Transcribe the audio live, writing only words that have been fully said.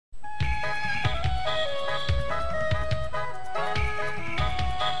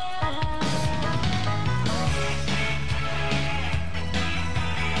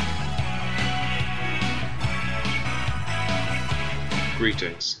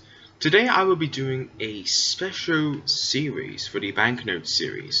Greetings. Today I will be doing a special series for the Banknote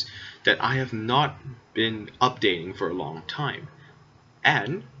series that I have not been updating for a long time.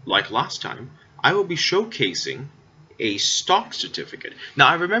 And, like last time, I will be showcasing a stock certificate. Now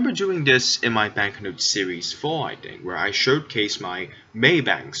I remember doing this in my Banknote series 4, I think, where I showcased my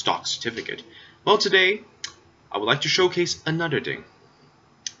Maybank stock certificate. Well, today I would like to showcase another thing.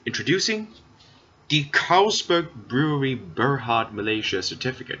 Introducing the Carlsberg Brewery Berhad Malaysia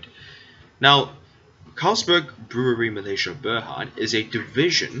certificate. Now, Carlsberg Brewery Malaysia Berhad is a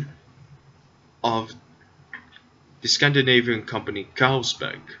division of the Scandinavian company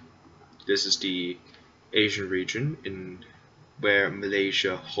Carlsberg. This is the Asian region in where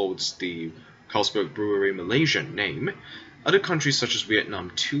Malaysia holds the Carlsberg Brewery Malaysia name. Other countries such as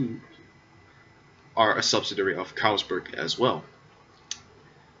Vietnam too are a subsidiary of Carlsberg as well.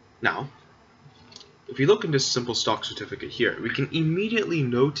 Now, if you look in this simple stock certificate here, we can immediately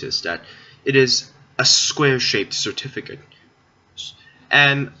notice that it is a square-shaped certificate.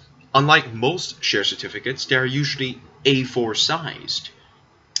 And unlike most share certificates, they are usually A4 sized.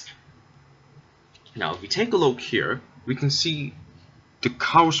 Now, if we take a look here, we can see the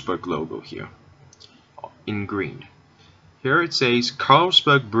Carlsberg logo here in green. Here it says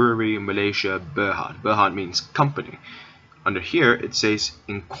Carlsberg Brewery Malaysia Berhad. Berhad means company. Under here it says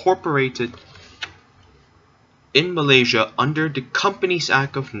incorporated in Malaysia under the Companies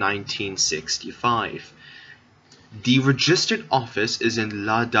Act of 1965. The registered office is in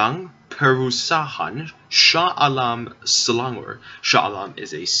Ladang Perusahaan, Shah Alam, Selangor. Shah Alam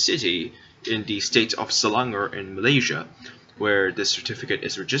is a city in the state of Selangor in Malaysia where this certificate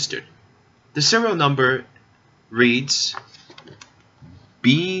is registered. The serial number reads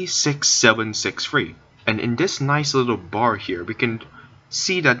B6763, and in this nice little bar here we can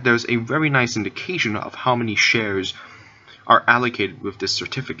see that there's a very nice indication of how many shares are allocated with this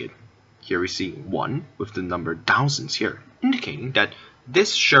certificate. Here we see 1 with the number thousands here, indicating that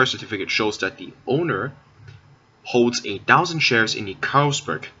this share certificate shows that the owner holds 1,000 shares in the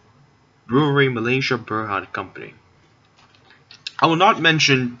Carlsberg Brewery Malaysia Berhad company. I will not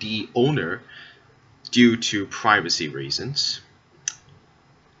mention the owner due to privacy reasons.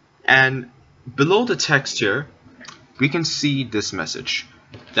 And below the text here, we can see this message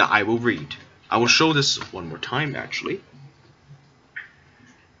that I will read. I will show this one more time actually.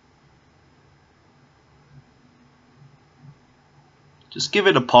 Just give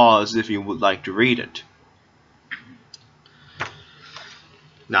it a pause if you would like to read it.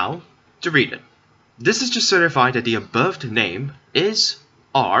 Now, to read it. This is to certify that the above name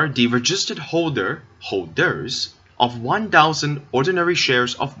are the registered holders of 1,000 ordinary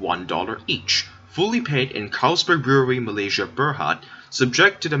shares of $1 each, fully paid in Carlsberg Brewery Malaysia Berhad,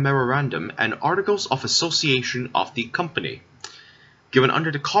 subject to the memorandum and articles of association of the company, given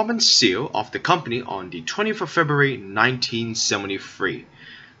under the common seal of the company on the 20th of February 1973.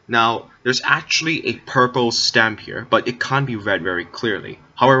 Now, there's actually a purple stamp here, but it can't be read very clearly.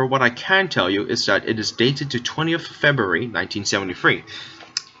 However, what I can tell you is that it is dated to 20th February 1973.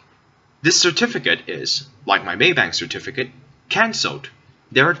 This certificate is, like my Maybank certificate, cancelled.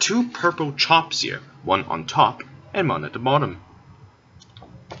 There are 2 purple chops here, one on top and one at the bottom.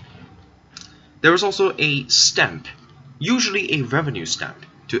 There is also a stamp, usually a revenue stamp,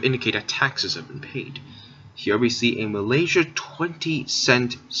 to indicate that taxes have been paid. Here we see a Malaysia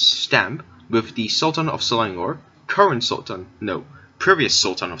 20-cent stamp with the Sultan of Selangor, previous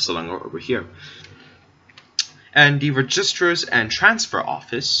Sultan of Selangor over here. And the Registrars and Transfer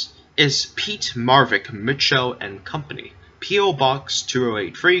Office is Pete Marvick Mitchell and Company, P.O. Box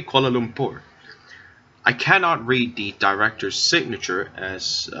 2083, Kuala Lumpur. I cannot read the director's signature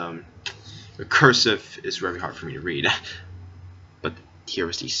as the cursive is very hard for me to read. But here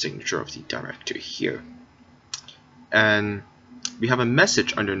is the signature of the director here. And we have a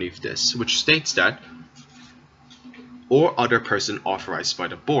message underneath this which states that or other person authorized by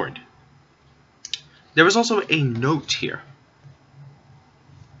the board. There is also a note here.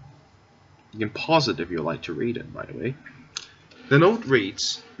 You can pause it if you would like to read it, by the way. The note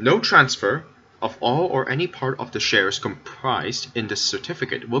reads, no transfer of all or any part of the shares comprised in this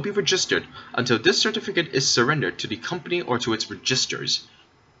certificate will be registered until this certificate is surrendered to the company or to its registers.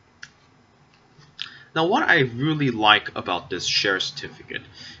 Now, what I really like about this share certificate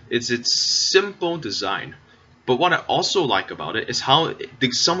is its simple design. But what I also like about it is how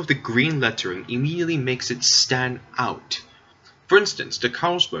some of the green lettering immediately makes it stand out. For instance, the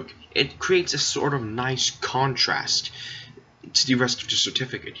Carlsberg, it creates a sort of nice contrast to the rest of the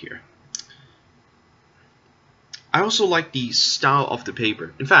certificate here. I also like the style of the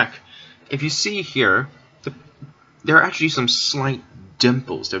paper. In fact, if you see here, there are actually some slight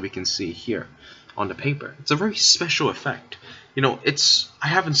dimples that we can see here on the paper. It's a very special effect. You know, I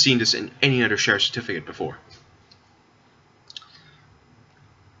haven't seen this in any other share certificate before.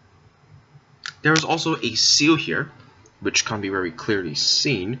 There is also a seal here, which can be very clearly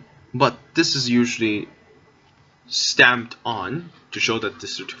seen, but this is usually stamped on to show that the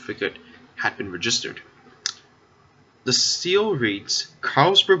certificate had been registered. The seal reads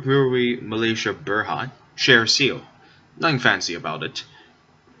Carlsberg Brewery Malaysia Berhad Share Seal. Nothing fancy about it.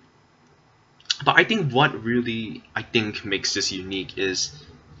 But I think what really makes this unique is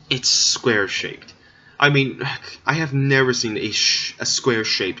it's square shaped. I mean, I have never seen a square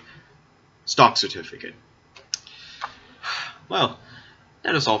shaped stock certificate. Well,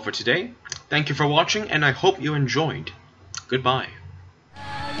 that is all for today. Thank you for watching, and I hope you enjoyed. Goodbye.